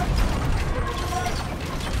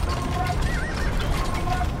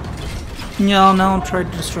 Yeah, now I'll try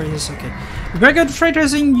to destroy this. Okay. Very good.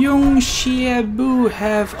 Fighters in Yung Shiabu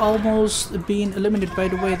have almost been eliminated. By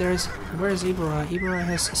the way, where's Ibra? Ibra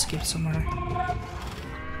has escaped somewhere.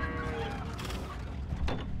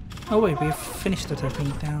 Oh wait, we have finished it I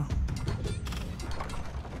think now.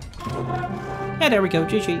 Yeah, there we go.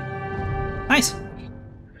 GG. Nice.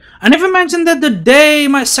 I never mentioned that the day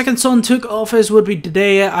my second son took office would be the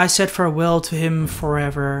day I said farewell to him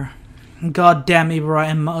forever. God damn Ibra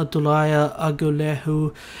and Maatulaya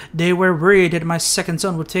Agulehu. They were worried that my second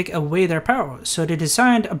son would take away their power, so they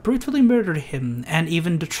designed to brutally murder him, and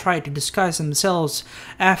even to try to disguise themselves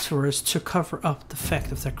afterwards to cover up the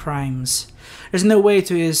fact of their crimes. There's no way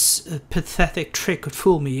to his pathetic trick could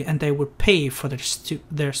fool me, and they would pay for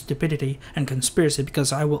their stupidity and conspiracy,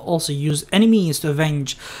 because I will also use any means to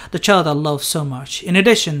avenge the child I love so much. In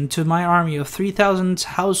addition to my army of 3,000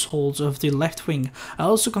 households of the left wing, I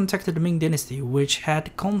also contacted the Ming dynasty, which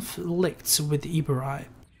had conflicts with the Iburai.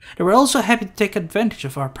 They were also happy to take advantage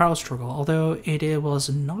of our power struggle, although it was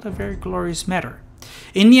not a very glorious matter.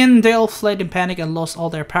 In the end, they all fled in panic and lost all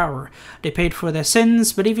their power. They paid for their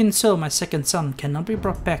sins, but even so, my second son cannot be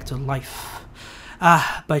brought back to life.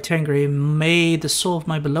 Ah, by Tengri, may the soul of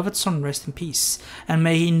my beloved son rest in peace, and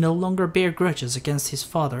may he no longer bear grudges against his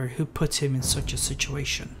father who put him in such a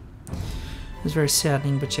situation. It was very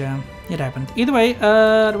saddening, but yeah, it happened. Either way,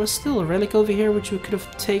 there was still a relic over here which we could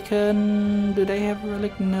have taken. Do they have a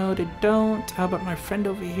relic? No, they don't. How about my friend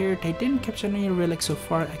over here? They didn't capture any relics so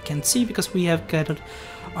far, I can see, because we have gathered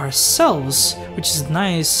ourselves, which is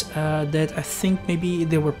nice. That I think maybe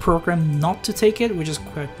they were programmed not to take it, which is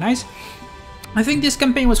quite nice. I think this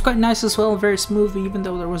campaign was quite nice as well, very smooth, even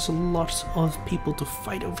though there was a lot of people to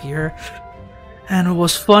fight over here. And it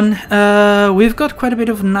was fun. We've got quite a bit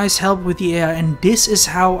of nice help with the AI, and this is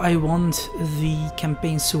how I want the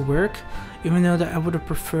campaigns to work. Even though that I would have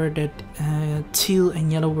preferred that teal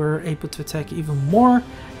and yellow were able to attack even more,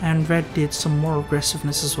 and red did some more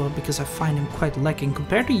aggressiveness as well, because I find them quite lacking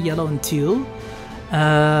compared to yellow and teal.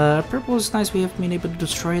 Purple is nice, we have been able to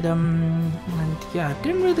destroy them, and yeah,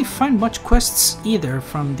 didn't really find much quests either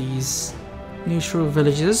from these neutral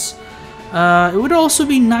villages. It would also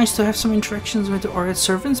be nice to have some interactions with the Oryat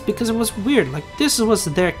servants, because it was weird, like this was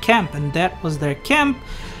their camp and that was their camp,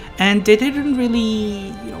 and they didn't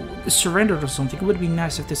really, you know, surrender or something. It would be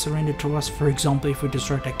nice if they surrendered to us, for example, if we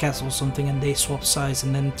destroyed their castle or something and they swap sides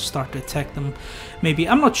and then start to attack them. Maybe,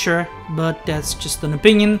 I'm not sure, but that's just an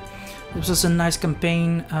opinion. This was a nice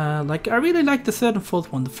campaign. Like, I really liked the third and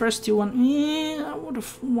fourth one. The first two one, I would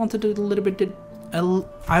have wanted it a little bit.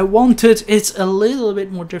 I wanted it a little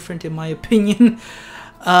bit more different, in my opinion,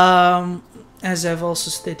 as I've also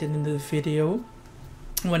stated in the video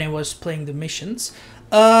when I was playing the missions.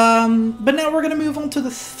 But now we're gonna move on to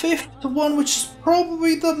the fifth one, which is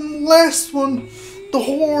probably the last one. The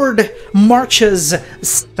Horde marches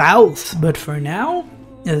south, but for now,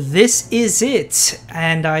 this is it,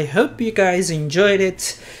 and I hope you guys enjoyed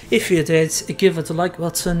it. If you did, give it a like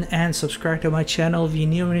button and subscribe to my channel if you're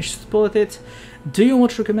new and you support it. Do you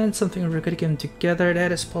want to recommend something we're gonna get together?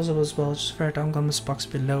 That is possible as well. Just write down in the comments box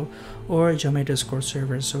below, or join my Discord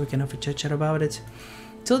server so we can have a chat about it.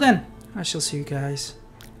 Till then, I shall see you guys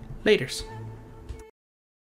laters.